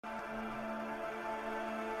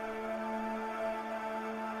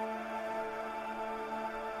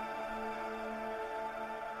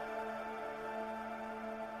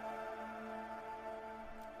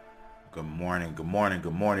Good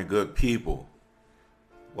morning, good people.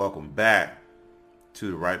 Welcome back to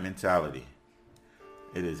The Right Mentality.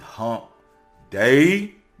 It is hump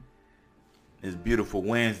day. It's beautiful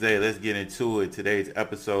Wednesday. Let's get into it. Today's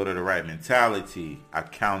episode of The Right Mentality,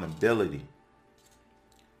 accountability.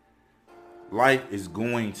 Life is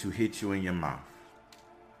going to hit you in your mouth,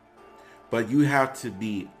 but you have to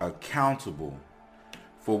be accountable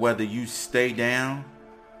for whether you stay down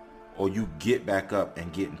or you get back up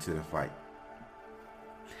and get into the fight.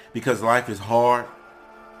 Because life is hard.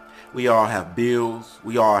 We all have bills.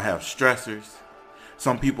 We all have stressors.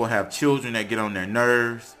 Some people have children that get on their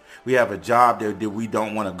nerves. We have a job that we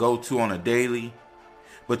don't want to go to on a daily.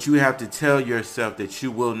 But you have to tell yourself that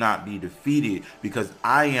you will not be defeated, because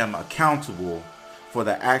I am accountable for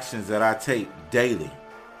the actions that I take daily.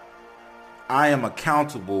 I am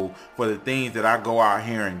accountable for the things that I go out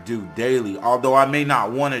here and do daily. Although I may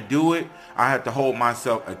not want to do it, I have to hold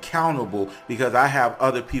myself accountable because I have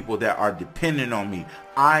other people that are dependent on me.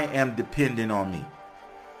 I am dependent on me.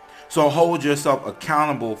 So hold yourself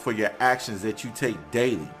accountable for your actions that you take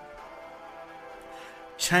daily.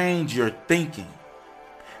 Change your thinking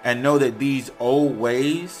and know that these old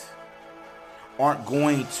ways aren't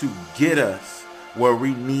going to get us where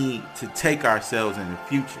we need to take ourselves in the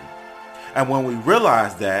future. And when we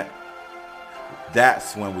realize that,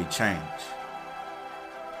 that's when we change.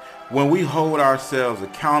 When we hold ourselves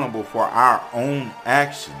accountable for our own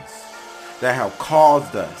actions that have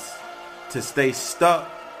caused us to stay stuck,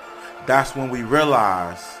 that's when we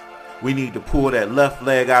realize we need to pull that left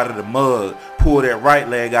leg out of the mud, pull that right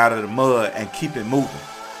leg out of the mud, and keep it moving.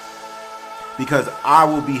 Because I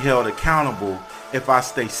will be held accountable if I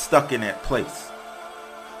stay stuck in that place.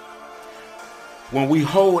 When we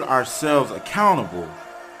hold ourselves accountable,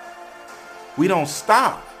 we don't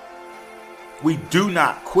stop. We do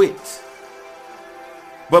not quit.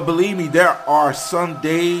 But believe me, there are some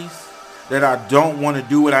days that I don't want to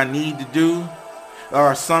do what I need to do. There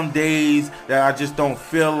are some days that I just don't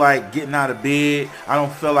feel like getting out of bed. I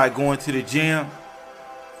don't feel like going to the gym.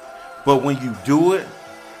 But when you do it,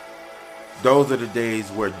 those are the days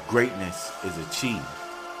where greatness is achieved.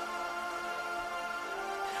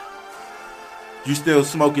 You still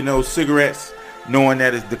smoking those cigarettes, knowing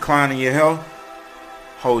that it's declining your health?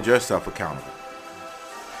 Hold yourself accountable.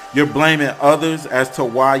 You're blaming others as to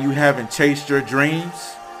why you haven't chased your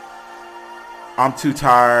dreams? I'm too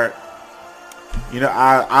tired.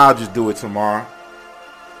 I'll just do it tomorrow.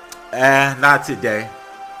 Not today.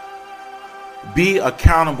 Be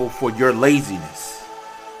accountable for your laziness.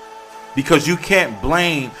 Because you can't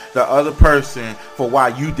blame the other person for why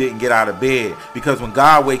you didn't get out of bed. Because when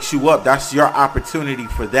God wakes you up, that's your opportunity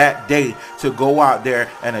for that day to go out there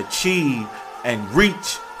and achieve and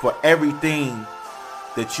reach for everything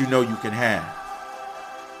that you know you can have.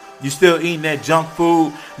 You still eating that junk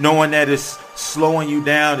food, knowing that it's slowing you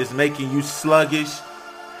down, it's making you sluggish,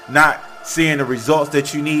 not seeing the results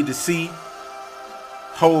that you need to see.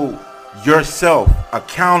 Hold yourself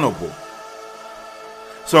accountable.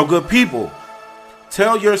 So good people,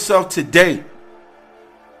 tell yourself today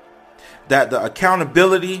that the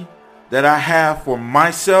accountability that I have for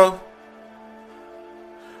myself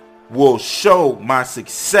will show my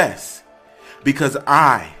success, because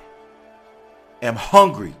I am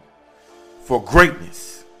hungry for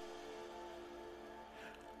greatness.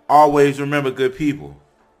 Always remember, good people,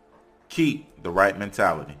 keep the right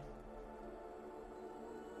mentality.